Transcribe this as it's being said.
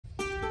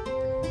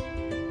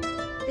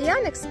the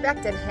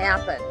unexpected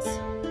happens,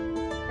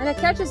 and it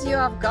catches you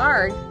off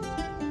guard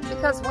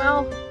because,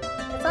 well,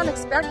 it's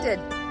unexpected.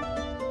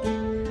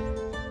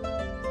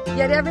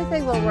 Yet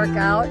everything will work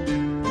out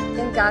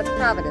in God's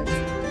providence.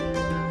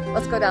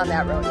 Let's go down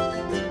that road.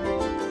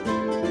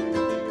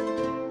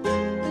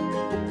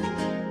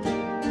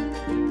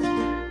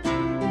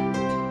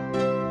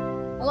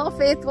 Hello,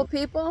 faithful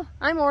people.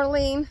 I'm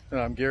Orlene. And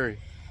I'm Gary.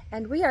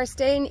 And we are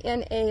staying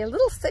in a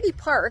little city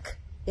park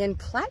in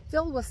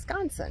Platteville,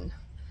 Wisconsin,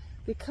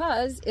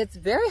 because it's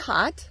very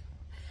hot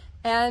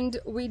and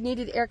we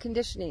needed air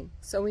conditioning.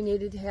 So we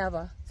needed to have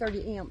a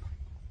 30 amp.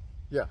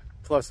 Yeah,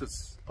 plus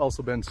it's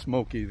also been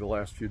smoky the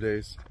last few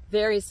days.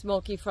 Very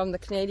smoky from the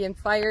Canadian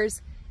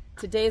fires.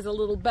 Today's a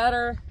little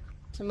better.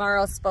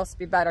 Tomorrow's supposed to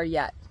be better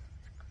yet.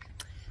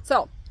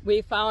 So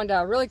we found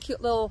a really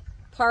cute little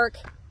park,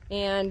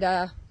 and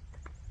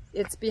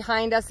it's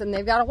behind us, and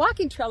they've got a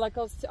walking trail that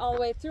goes all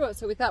the way through it.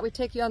 So we thought we'd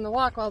take you on the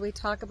walk while we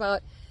talk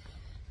about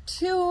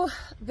two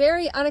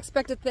very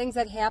unexpected things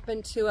that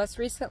happened to us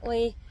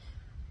recently,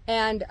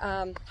 and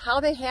how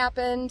they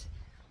happened,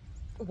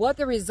 what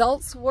the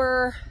results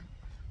were,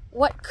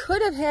 what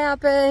could have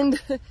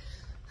happened,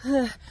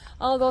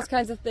 all those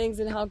kinds of things,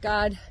 and how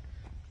God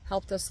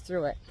helped us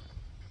through it.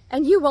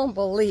 And you won't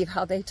believe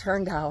how they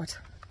turned out.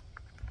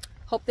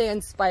 Hope they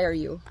inspire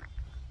you.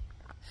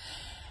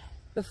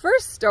 The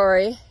first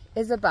story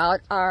is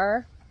about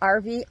our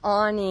RV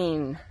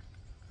awning.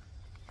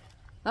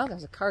 Oh,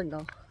 there's a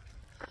cardinal.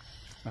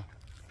 Oh.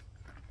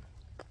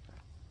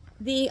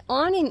 The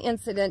awning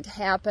incident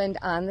happened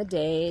on the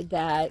day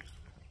that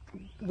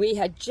we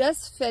had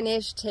just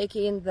finished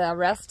taking the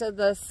rest of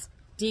the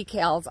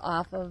decals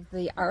off of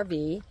the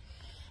RV,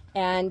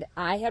 and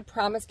I had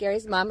promised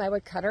Gary's mom I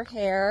would cut her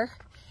hair,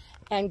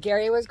 and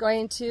Gary was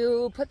going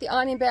to put the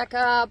awning back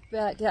up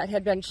that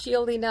had been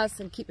shielding us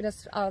and keeping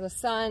us out of the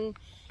sun,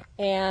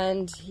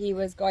 and he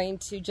was going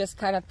to just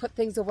kind of put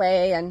things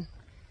away and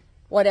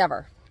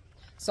whatever.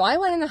 So I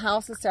went in the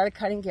house and started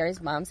cutting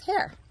Gary's mom's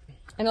hair.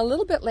 And a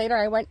little bit later,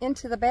 I went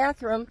into the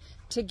bathroom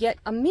to get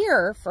a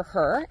mirror for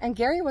her, and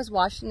Gary was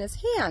washing his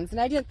hands,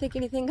 and I didn't think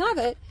anything of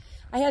it.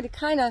 I had to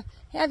kind of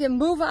have him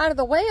move out of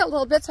the way a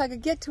little bit so I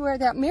could get to where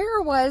that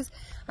mirror was.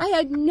 I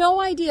had no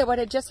idea what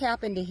had just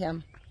happened to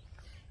him.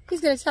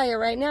 He's going to tell you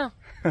right now.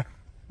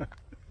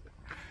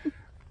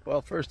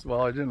 Well, first of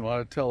all, I didn't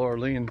want to tell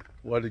Orlene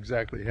what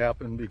exactly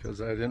happened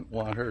because I didn't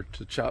want her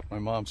to chop my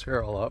mom's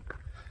hair all up,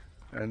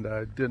 and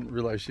I didn't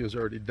realize she was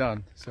already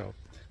done. So,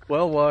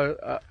 well, while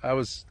I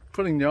was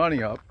putting the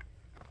awning up,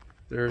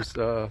 there's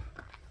a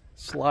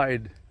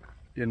slide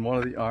in one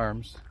of the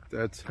arms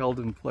that's held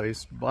in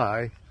place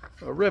by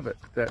a rivet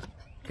that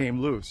came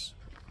loose.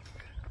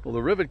 Well,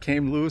 the rivet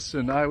came loose,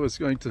 and I was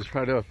going to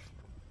try to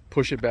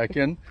push it back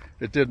in.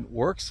 It didn't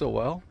work so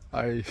well.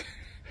 I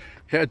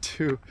had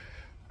to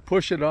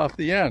push it off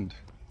the end.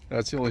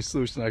 That's the only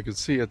solution I could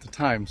see at the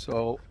time.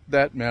 So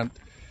that meant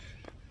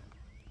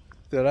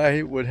that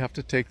I would have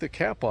to take the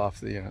cap off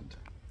the end.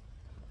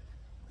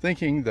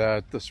 Thinking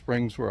that the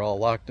springs were all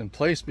locked in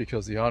place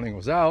because the awning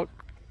was out,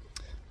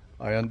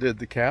 I undid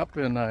the cap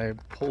and I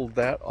pulled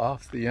that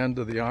off the end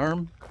of the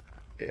arm.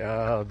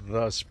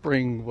 The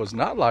spring was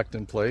not locked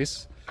in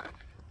place,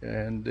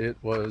 and it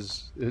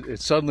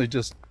suddenly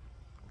just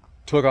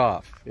took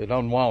off. It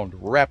unwound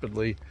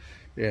rapidly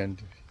and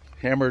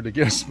hammered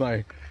against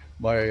my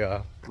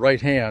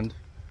right hand.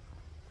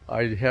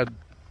 I had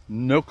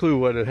no clue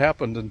what had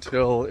happened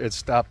until it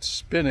stopped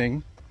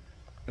spinning,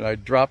 and I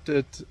dropped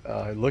it.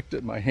 I looked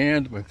at my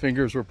hand. My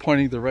fingers were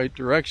pointing the right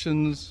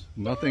directions.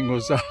 Nothing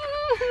was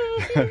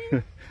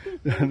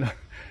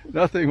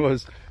nothing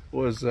was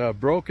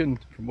broken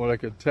from what I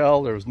could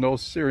tell. There was no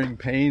searing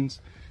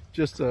pains,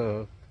 just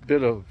a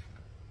bit of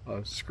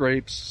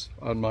scrapes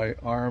on my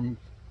arm.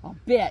 A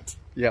bit.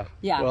 Yeah.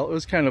 Yeah. Well, it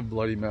was kind of a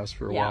bloody mess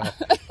for a while,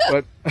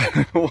 but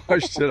I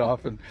washed it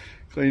off and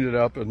cleaned it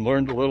up and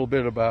learned a little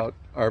bit about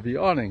RV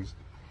awnings.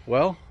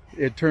 Well,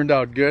 it turned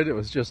out good. It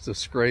was just a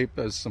scrape,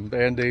 as some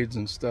Band-Aids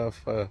and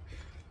stuff, but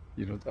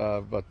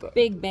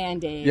big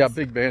Band-Aids. Yeah,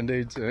 big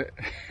Band-Aids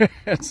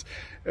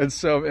and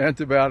some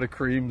antibiotic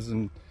creams,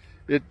 and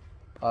it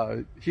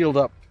healed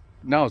up.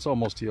 Now it's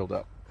almost healed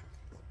up.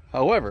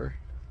 However,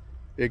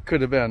 it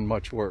could have been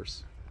much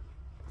worse.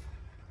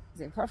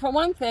 For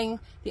one thing,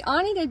 the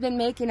awning had been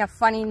making a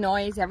funny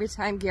noise every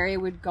time Gary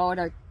would go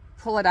to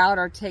pull it out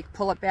or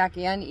pull it back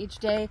in each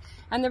day.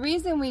 And the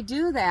reason we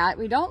do that,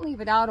 we don't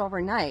leave it out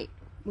overnight.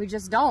 We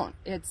just don't.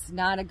 It's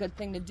not a good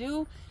thing to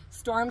do.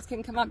 Storms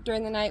can come up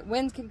during the night.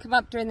 Winds can come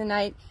up during the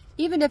night.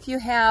 Even if you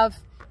have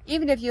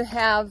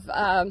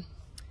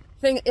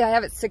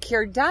it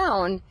secured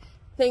down,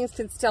 things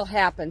can still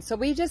happen. So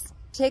we just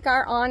take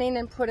our awning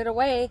and put it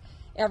away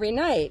every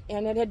night.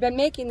 And it had been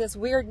making this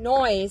weird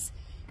noise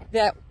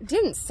that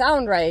didn't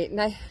sound right,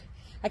 and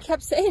I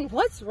kept saying,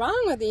 what's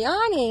wrong with the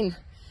awning?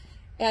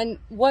 And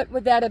what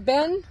would that have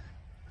been?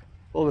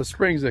 Well, the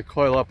springs that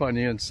coil up on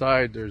the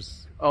inside,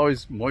 there's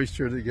always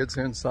moisture that gets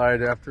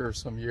inside. After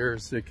some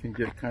years it can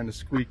get kind of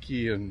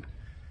squeaky and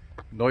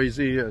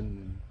noisy,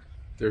 and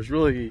there's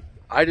really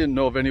I didn't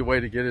know of any way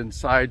to get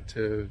inside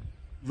to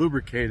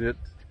lubricate it,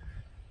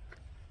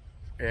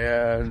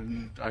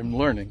 and I'm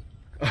learning.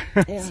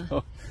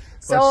 Yeah.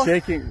 So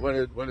shaking, when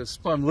it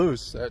spun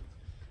loose, that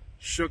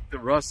shook the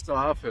rust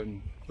off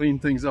and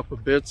cleaned things up a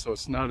bit, so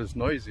it's not as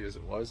noisy as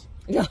it was.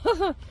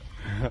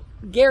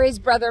 Gary's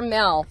brother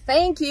Mel,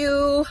 thank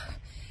you,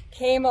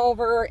 came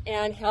over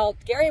and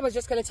helped. Gary was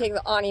just going to take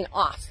the awning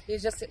off. He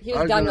was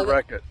done with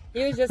it.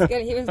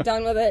 He was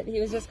done with it. He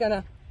was just going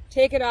to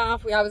take it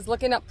off. I was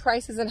looking up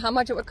prices and how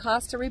much it would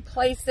cost to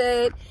replace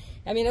it.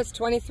 I mean, it's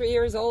 23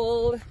 years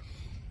old.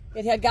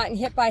 It had gotten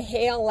hit by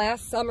hail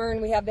last summer,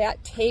 and we have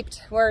that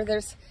taped where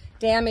there's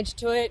damage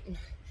to it.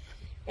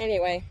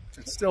 Anyway.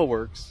 It still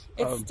works.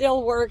 It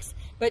still works,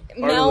 but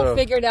Mel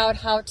figured out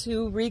how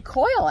to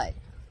recoil it.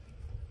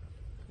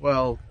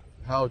 Well,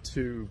 how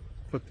to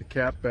put the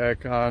cap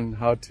back on,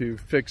 how to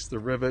fix the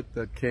rivet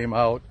that came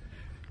out.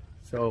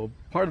 So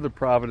part of the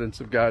providence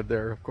of God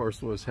there, of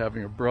course, was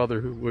having a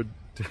brother who would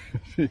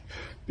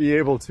be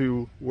able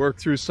to work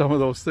through some of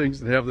those things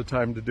and have the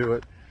time to do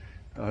it.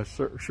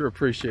 Sure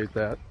appreciate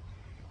that.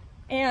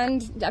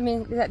 And I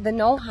mean, the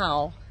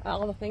know-how,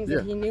 all the things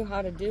that he knew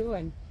how to do,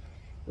 and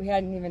we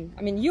hadn't even,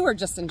 I mean, you were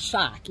just in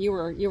shock. You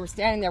were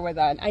standing there with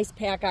an ice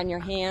pack on your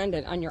hand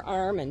and on your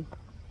arm, and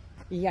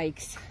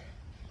yikes.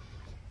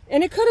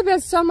 And it could have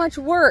been so much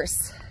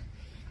worse.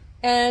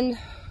 And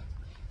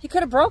he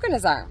could have broken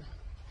his arm.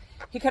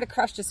 He could have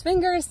crushed his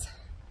fingers.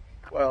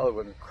 Well, it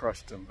wouldn't have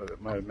crushed him, but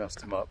it might have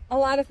messed him up. A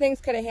lot of things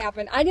could have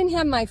happened. I didn't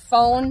have my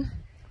phone.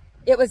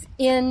 It was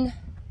in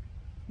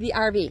the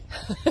RV.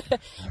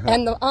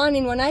 And the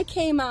awning, when I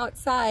came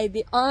outside,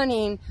 the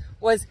awning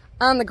was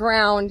on the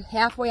ground,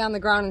 halfway on the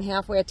ground and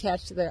halfway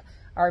attached to the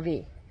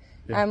RV.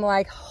 Yeah. I'm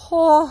like,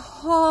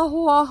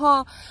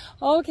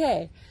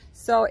 okay.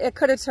 So it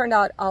could have turned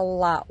out a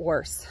lot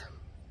worse.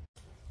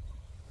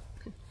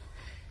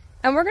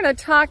 And we're going to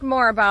talk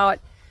more about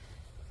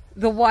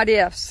the what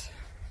ifs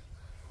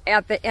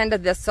at the end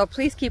of this. So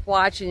please keep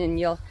watching and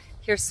you'll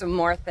hear some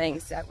more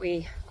things that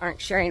we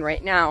aren't sharing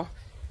right now.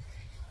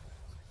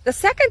 The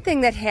second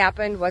thing that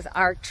happened was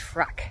our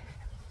truck.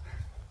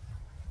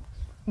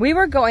 We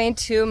were going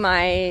to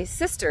my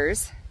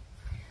sister's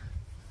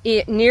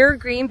near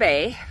Green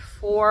Bay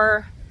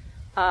for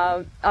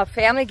a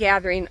family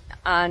gathering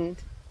on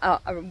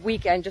a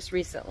weekend just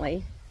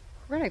recently.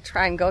 We're going to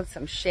try and go to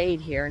some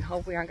shade here and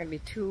hope we aren't going to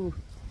be too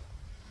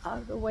out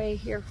of the way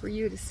here for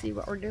you to see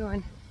what we're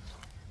doing.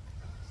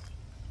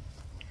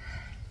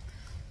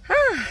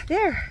 Ah,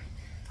 there.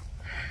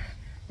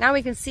 Now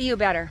we can see you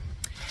better.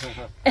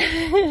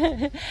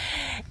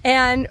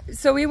 And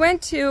so we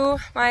went to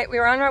we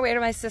were on our way to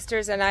my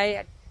sister's, and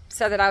I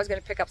said that I was going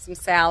to pick up some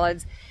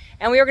salads,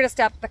 and we were going to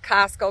stop at the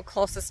Costco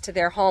closest to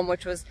their home,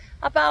 which was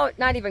about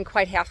not even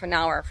quite half an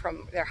hour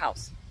from their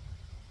house.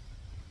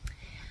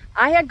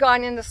 I had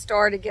gone in the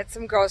store to get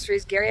some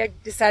groceries. Gary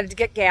had decided to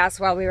get gas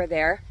while we were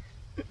there.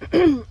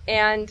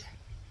 And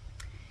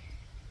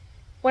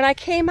when I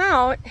came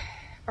out,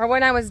 or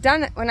when I was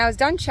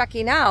done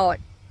checking out,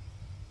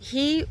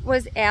 he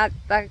was at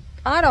the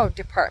auto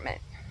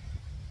department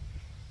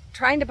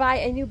trying to buy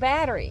a new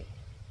battery.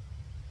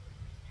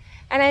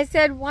 And I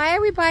said, why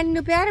are we buying a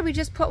new battery? We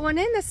just put one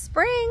in this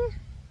spring.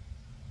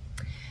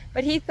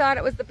 But he thought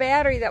it was the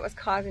battery that was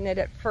causing it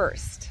at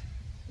first.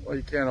 Well,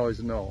 you can't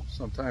always know.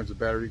 Sometimes the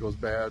battery goes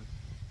bad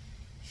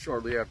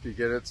shortly after you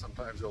get it.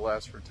 Sometimes it'll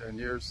last for 10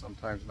 years,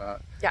 sometimes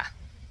not. Yeah.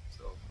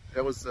 So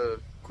that was the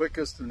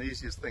quickest and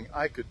easiest thing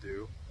I could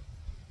do.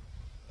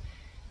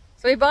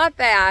 So we bought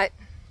that,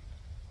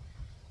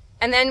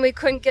 and then you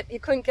couldn't get the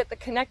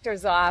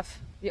connectors off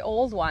the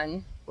old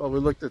one. Well, we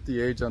looked at the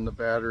age on the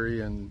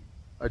battery, and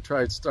I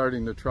tried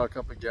starting the truck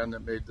up again.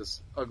 That made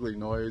this ugly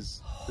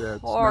noise. That's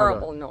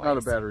horrible noise. Not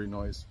a battery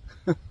noise.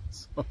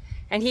 So,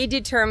 and he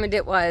determined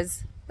it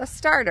was the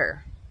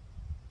starter.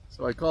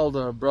 So I called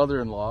a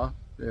brother-in-law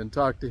and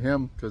talked to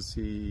him because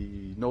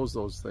he knows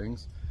those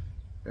things,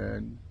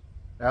 and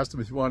asked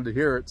him if he wanted to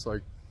hear it. So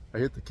I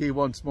hit the key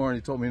once more, and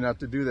he told me not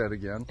to do that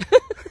again.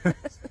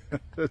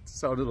 That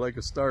sounded like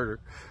a starter.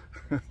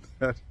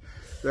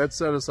 That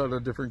set us on a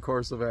different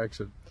course of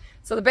action.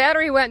 So the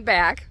battery went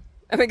back,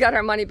 and we got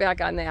our money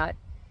back on that.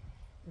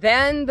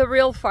 Then the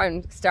real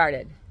fun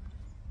started.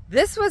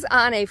 This was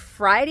on a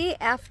Friday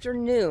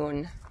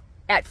afternoon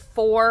at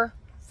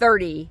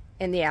 4:30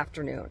 in the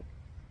afternoon.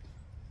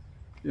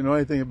 You know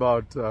anything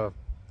about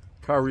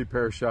car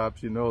repair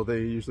shops, you know they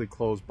usually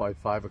close by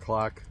 5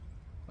 o'clock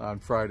on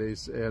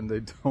Fridays, and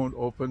they don't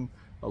open,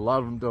 a lot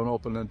of them don't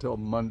open until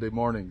Monday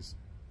mornings.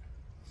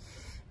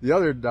 The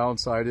other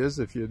downside is,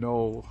 if you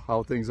know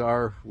how things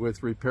are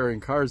with repairing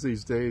cars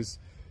these days,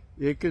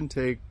 it can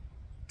take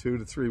 2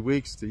 to 3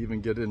 weeks to even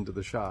get into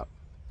the shop.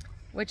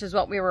 Which is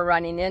what we were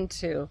running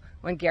into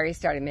when Gary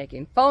started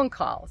making phone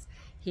calls.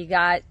 He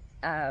got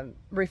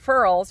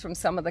referrals from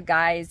some of the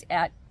guys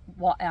at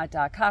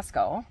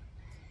Costco.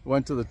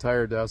 Went to the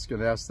tire desk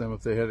and asked them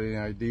if they had any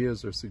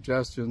ideas or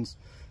suggestions.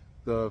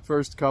 The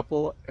first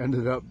couple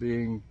ended up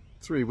being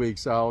 3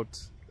 weeks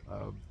out.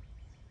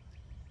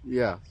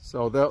 Yeah,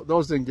 so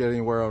those didn't get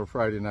anywhere on a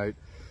Friday night,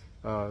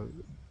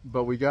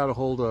 but we got a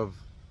hold of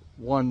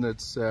one that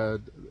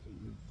said,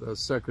 the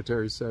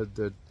secretary said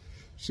that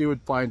she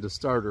would find a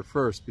starter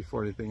first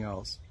before anything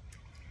else,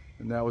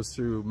 and that was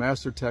through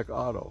Master Tech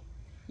Auto.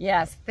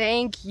 Yes,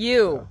 thank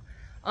you. Yeah.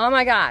 Oh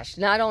my gosh,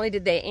 not only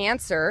did they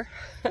answer,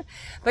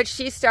 but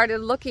she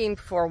started looking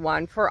for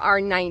one for our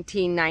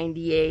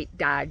 1998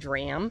 Dodge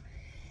Ram.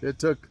 It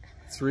took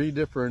 3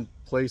 different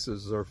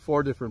places or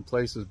 4 different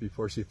places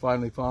before she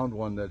finally found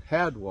one that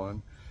had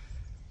one,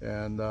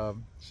 and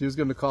she was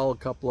going to call a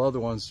couple other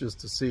ones just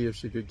to see if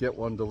she could get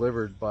one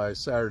delivered by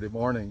Saturday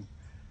morning.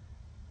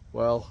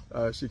 Well,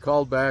 she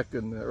called back,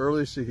 and the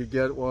earliest she could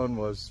get one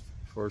was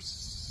for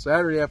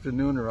Saturday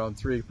afternoon around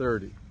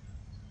 3:30.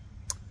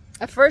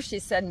 At first she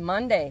said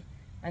Monday,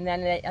 and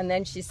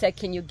then she said,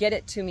 "Can you get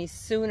it to me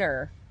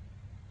sooner?"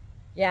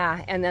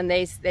 Yeah, and then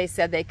they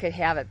said they could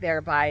have it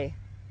there by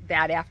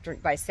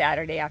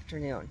Saturday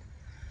afternoon.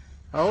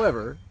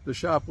 However, the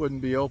shop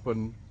wouldn't be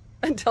open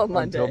until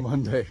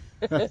Monday.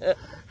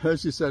 And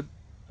she said,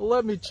 "Well,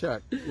 let me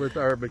check with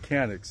our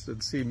mechanics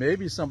and see,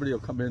 maybe somebody will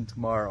come in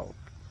tomorrow."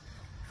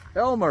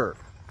 Elmer,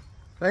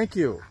 thank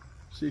you.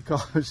 She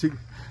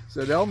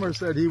said Elmer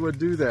said he would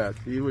do that.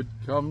 He would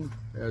come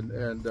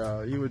and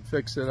he would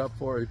fix it up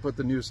for her. He put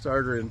the new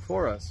starter in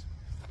for us.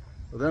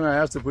 But then I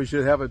asked if we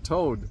should have it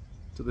towed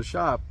to the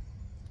shop.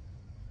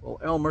 Well,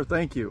 Elmer,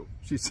 thank you.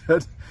 She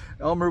said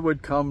Elmer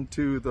would come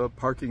to the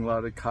parking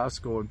lot at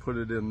Costco and put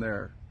it in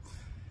there.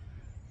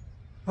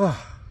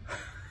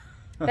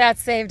 That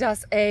saved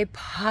us a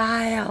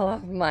pile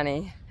of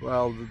money.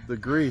 Well, the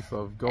grief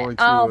of going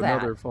through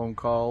another phone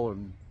call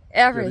and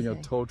getting a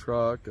tow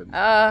truck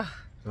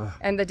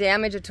and the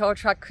damage a tow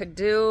truck could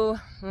do.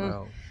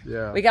 Well,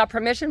 yeah. We got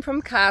permission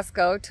from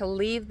Costco to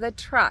leave the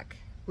truck.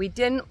 We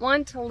didn't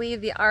want to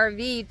leave the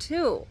RV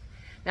too.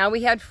 Now,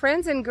 we had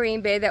friends in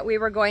Green Bay that we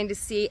were going to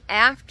see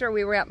after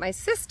we were at my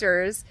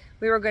sister's.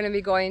 We were going to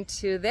be going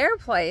to their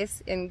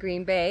place in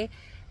Green Bay,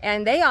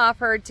 and they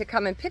offered to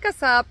come and pick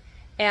us up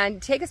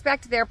and take us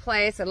back to their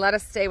place and let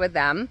us stay with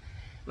them.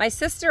 My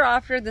sister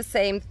offered the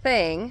same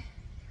thing,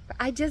 but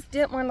I just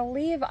didn't want to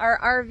leave our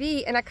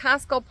RV in a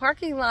Costco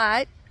parking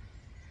lot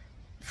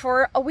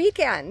for a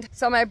weekend.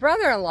 So my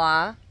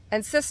brother-in-law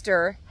and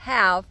sister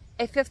have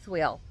a 5th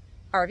wheel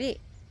RV,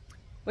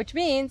 which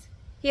means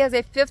he has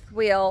a 5th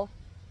wheel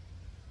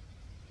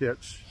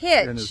hitch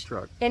in his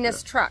truck.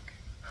 His truck.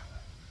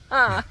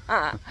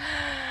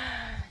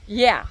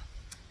 Yeah.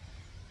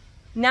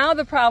 Now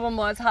the problem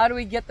was, how do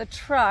we get the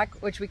truck,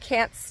 which we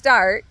can't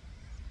start,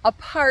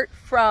 apart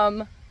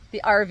from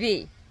the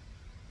RV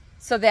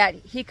so that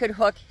he could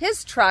hook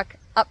his truck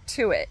up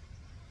to it?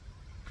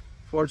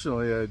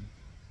 Fortunately,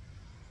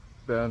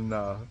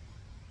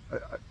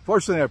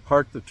 fortunately I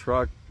parked the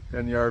truck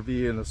and the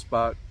RV in a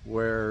spot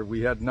where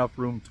we had enough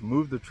room to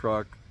move the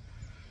truck.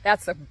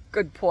 That's a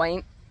good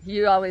point.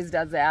 He always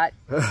does that.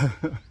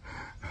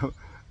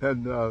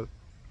 And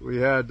we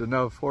had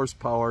enough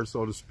horsepower,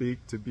 so to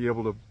speak, to be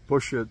able to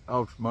push it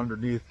out from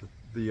underneath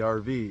the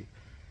RV,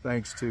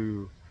 thanks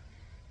to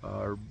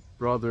our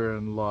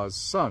brother-in-law's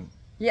son.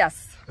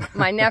 Yes,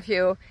 my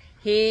nephew.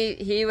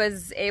 He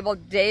was able,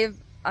 Dave,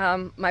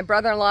 my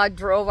brother-in-law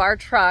drove our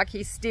truck.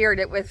 He steered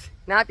it with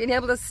not being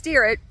able to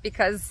steer it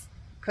because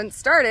couldn't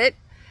start it.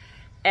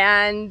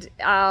 And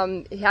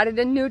he had it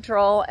in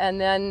neutral, and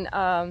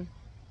then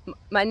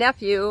my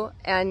nephew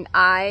and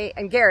I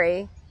and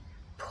Gary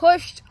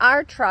pushed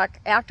our truck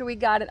after we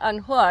got it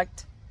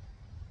unhooked,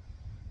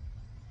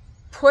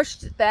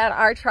 pushed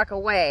our truck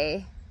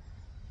away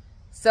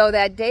so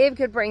that Dave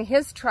could bring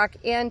his truck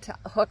in to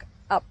hook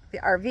up the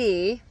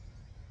RV,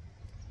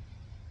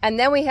 and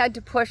then we had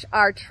to push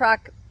our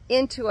truck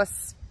into a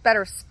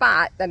better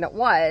spot than it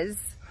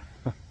was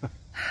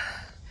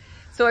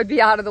so it'd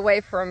be out of the way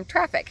from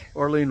traffic.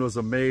 Orlene was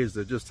amazed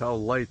at just how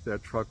light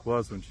that truck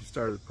was when she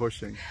started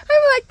pushing.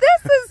 I'm like,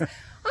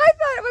 I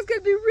thought it was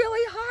going to be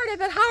really hard. I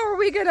thought, how are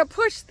we going to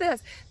push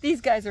this?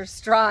 These guys are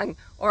strong,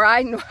 or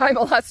I'm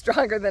a lot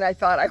stronger than I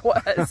thought I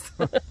was.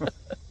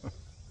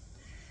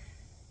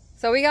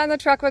 So we got in the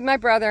truck with my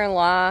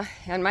brother-in-law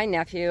and my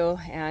nephew,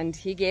 and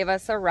he gave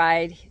us a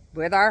ride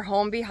with our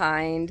home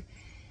behind.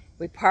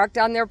 We parked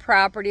on their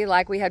property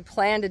like we had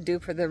planned to do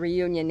for the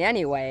reunion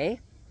anyway.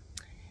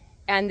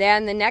 And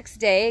then the next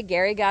day,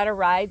 Gary got a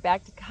ride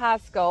back to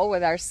Costco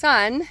with our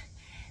son,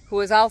 who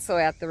was also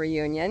at the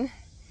reunion.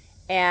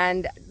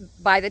 And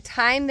by the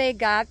time they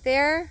got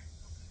there,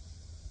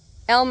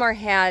 Elmer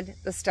had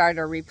the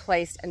starter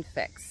replaced and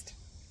fixed.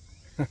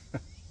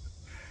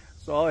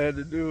 So all I had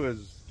to do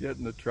was get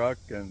in the truck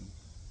and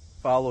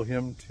follow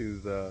him to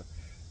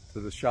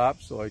the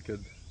shop so I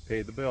could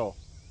pay the bill.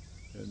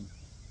 And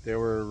they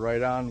were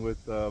right on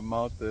with the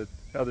amount that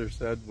Heather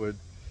said would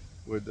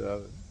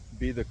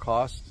be the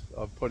cost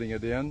of putting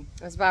it in.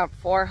 It was about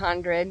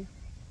 $400.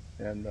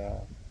 And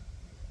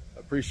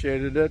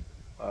appreciated it.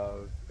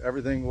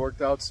 Everything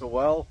worked out so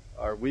well.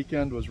 Our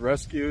weekend was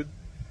rescued.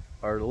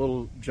 our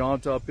little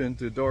jaunt up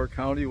into Door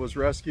County was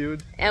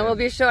rescued. And we'll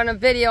be showing a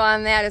video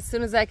on that as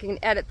soon as I can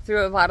edit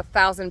through about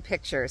 1,000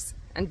 pictures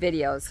and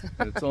videos.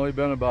 It's only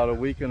been about a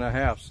week and a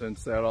half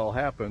since that all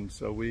happened,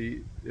 so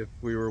if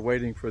we were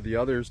waiting for the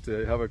others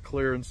to have a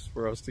clearance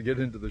for us to get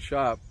into the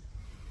shop,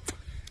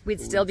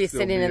 we'd still be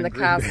sitting in the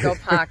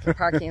Costco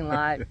parking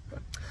lot.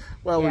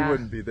 Well, yeah. We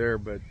wouldn't be there,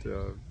 but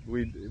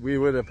we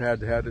would have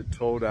had it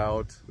towed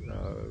out.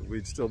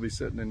 We'd still be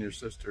sitting in your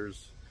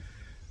sister's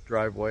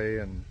driveway,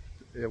 and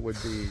it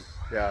would be,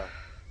 yeah.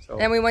 So.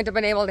 And we wouldn't have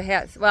been able to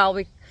have, well,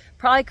 we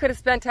probably could have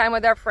spent time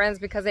with our friends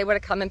because they would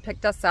have come and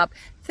picked us up.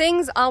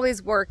 Things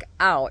always work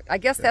out. I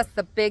guess that's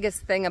the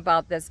biggest thing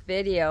about this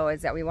video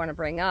is that we want to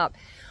bring up.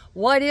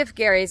 What if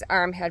Gary's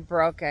arm had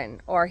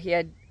broken, or he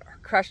had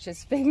crushed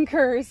his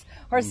fingers,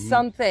 or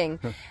something?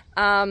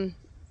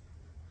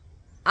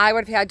 I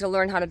would have had to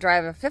learn how to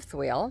drive a fifth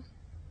wheel.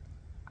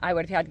 I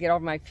would have had to get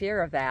over my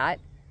fear of that.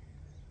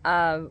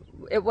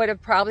 It would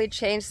have probably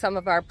changed some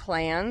of our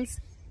plans.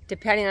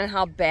 Depending on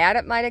how bad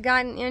it might have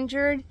gotten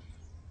injured,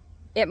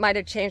 it might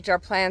have changed our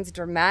plans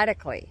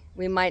dramatically.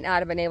 We might not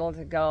have been able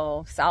to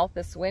go south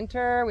this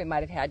winter. We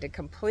might have had to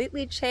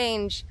completely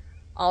change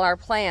all our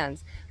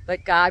plans,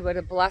 but God would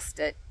have blessed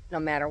it no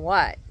matter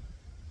what.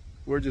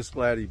 We're just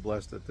glad he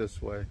blessed it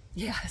this way.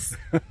 Yes.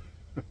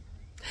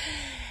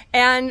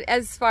 And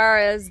as far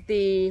as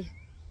the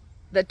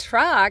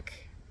truck,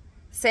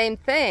 same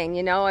thing.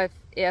 You know,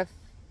 if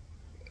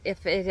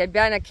it had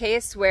been a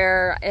case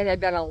where it had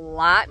been a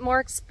lot more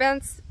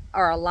expense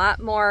or a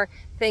lot more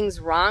things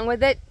wrong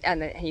with it,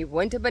 and he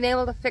wouldn't have been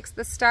able to fix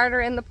the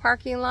starter in the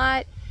parking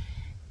lot,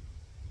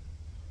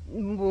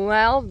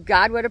 well,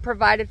 God would have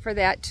provided for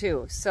that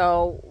too.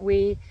 So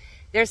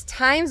there's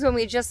times when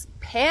we just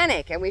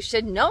panic, and we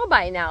should know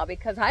by now,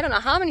 because I don't know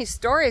how many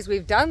stories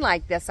we've done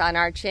like this on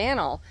our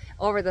channel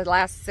over the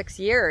last 6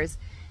 years.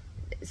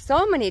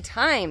 So many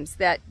times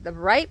that the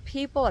right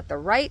people at the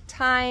right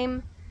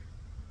time,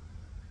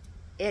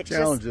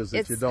 challenges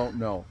that you don't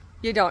know.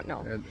 You don't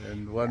know.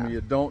 And when you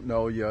don't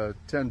know, you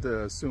tend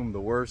to assume the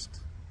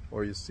worst,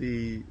 or you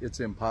see it's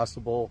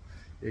impossible,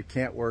 it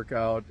can't work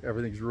out,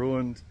 everything's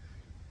ruined.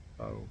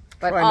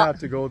 Try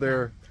not to go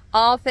there.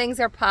 All things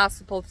are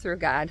possible through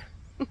God.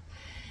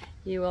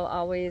 You will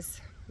always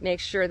make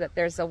sure that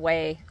there's a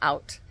way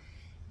out.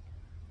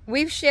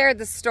 We've shared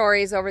the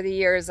stories over the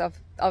years of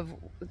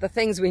the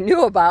things we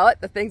knew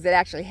about, the things that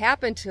actually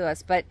happened to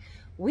us, but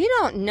we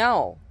don't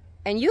know,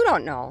 and you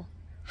don't know,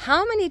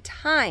 how many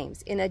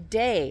times in a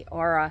day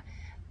or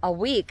a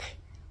week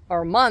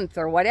or a month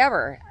or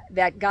whatever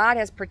that God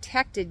has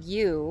protected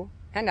you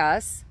and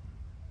us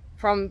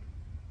from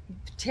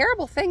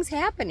terrible things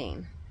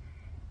happening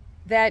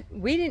that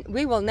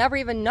we will never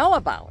even know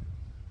about.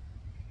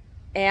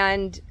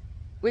 And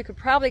we could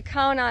probably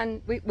count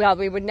on, we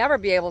would never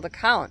be able to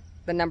count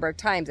the number of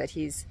times that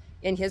he's,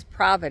 in his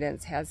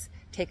providence, has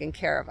taken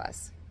care of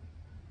us.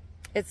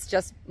 It's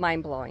just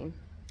mind-blowing.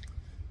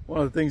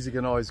 One of the things you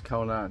can always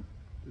count on,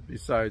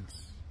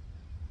 besides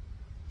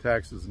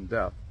taxes and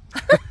death,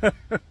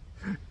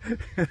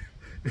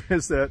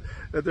 is that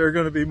there are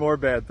going to be more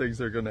bad things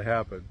that are going to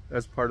happen.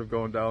 That's part of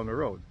going down the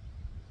road.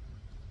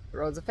 The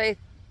roads of faith.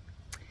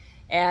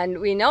 And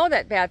we know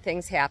that bad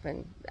things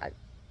happen.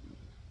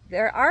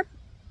 There are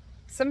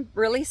some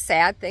really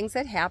sad things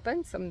that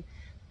happen, some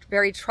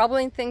very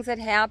troubling things that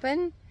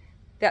happen,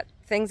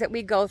 things that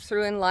we go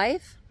through in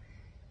life.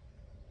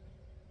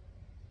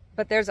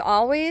 But there's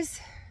always,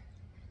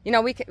 you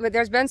know,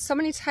 there's been so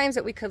many times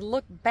that we could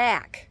look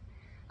back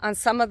on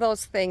some of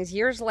those things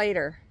years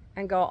later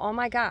and go, oh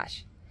my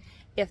gosh,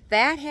 if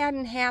that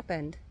hadn't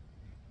happened,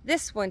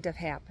 this wouldn't have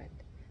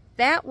happened.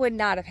 That would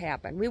not have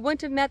happened. We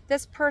wouldn't have met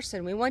this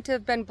person. We wouldn't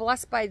have been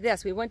blessed by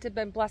this. We wouldn't have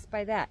been blessed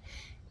by that.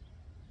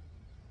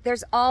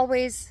 There's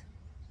always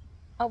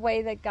a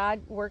way that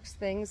God works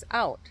things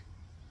out.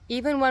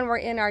 Even when we're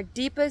in our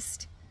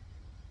deepest,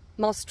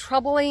 most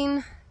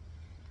troubling,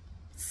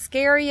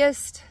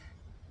 scariest,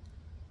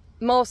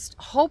 most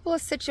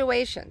hopeless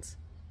situations,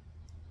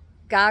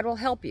 God will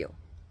help you.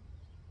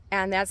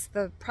 And that's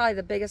probably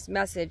the biggest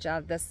message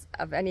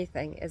of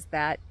anything, is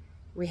that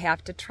we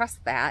have to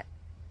trust that,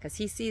 because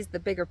he sees the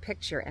bigger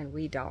picture and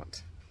we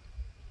don't.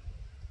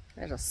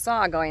 There's a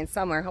saw going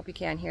somewhere. Hope you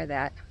can't hear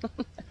that.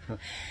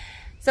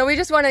 So we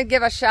just want to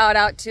give a shout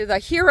out to the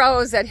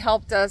heroes that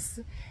helped us.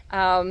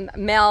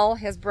 Mel,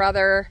 his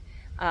brother,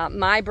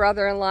 my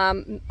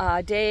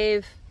brother-in-law,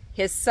 Dave,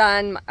 his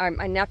son,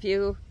 my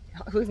nephew,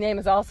 whose name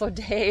is also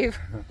Dave,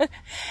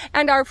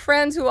 and our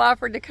friends who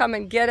offered to come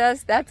and get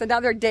us. That's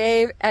another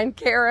Dave and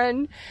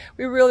Karen.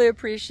 We really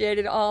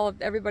appreciated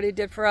everybody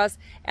did for us.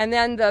 And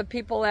then the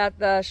people at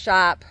the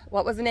shop.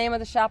 What was the name of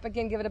the shop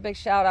again? Give it a big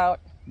shout out.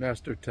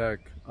 Master Tech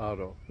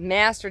Auto.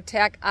 Master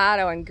Tech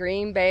Auto in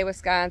Green Bay,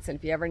 Wisconsin.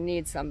 If you ever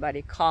need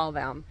somebody, call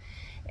them.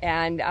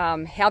 And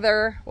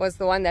Heather was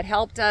the one that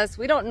helped us.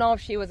 We don't know if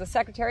she was a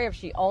secretary, if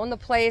she owned the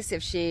place,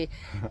 if she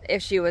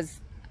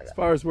was... As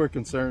far as we're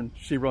concerned,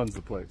 she runs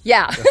the place.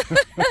 Yeah.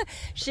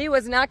 She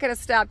was not going to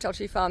stop till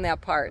she found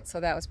that part, so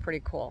that was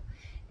pretty cool.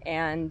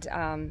 and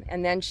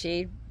then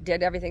she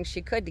did everything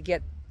she could to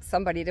get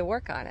somebody to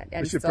work on it.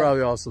 And we should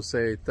probably also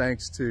say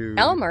thanks to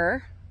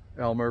Elmer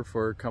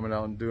for coming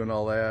out and doing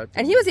all that.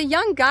 And he was a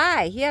young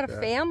guy. He had a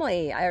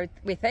family,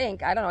 we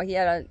think. I don't know. He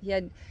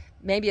had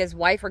maybe his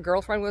wife or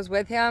girlfriend was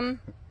with him.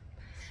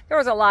 There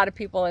was a lot of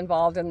people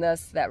involved in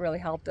this that really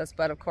helped us,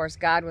 but of course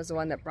God was the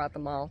one that brought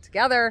them all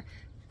together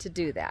to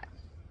do that.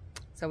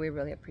 So we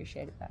really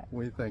appreciated that.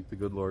 We thank the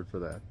good Lord for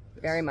that.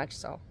 Yes. Very much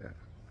so. Yeah.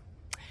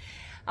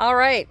 All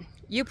right.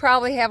 You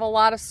probably have a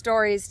lot of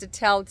stories to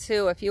tell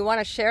too. If you want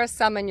to share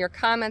some in your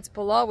comments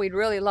below, we'd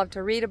really love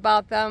to read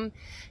about them.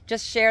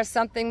 Just share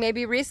something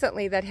maybe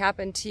recently that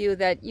happened to you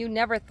that you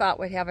never thought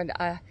would have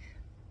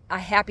a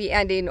happy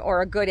ending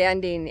or a good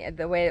ending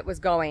the way it was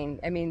going.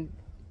 I mean,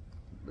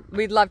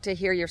 we'd love to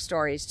hear your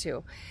stories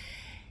too.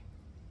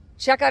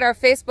 Check out our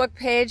Facebook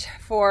page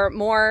for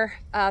more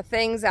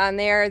things on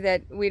there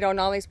that we don't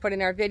always put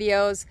in our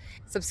videos.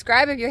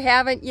 Subscribe if you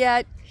haven't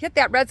yet. Hit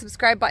that red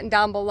subscribe button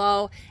down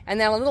below, and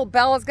then a little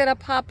bell is going to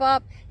pop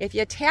up. If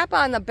you tap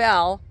on the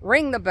bell,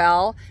 ring the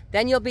bell,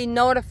 then you'll be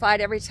notified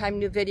every time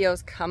new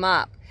videos come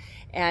up.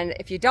 And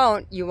if you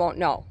don't, you won't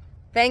know.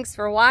 Thanks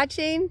for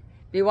watching.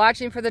 Be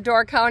watching for the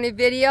Door County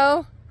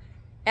video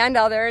and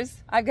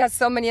others. I've got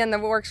so many in the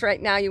works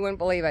right now, you wouldn't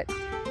believe it.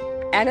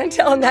 And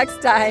until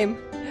next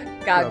time,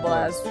 God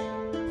bless.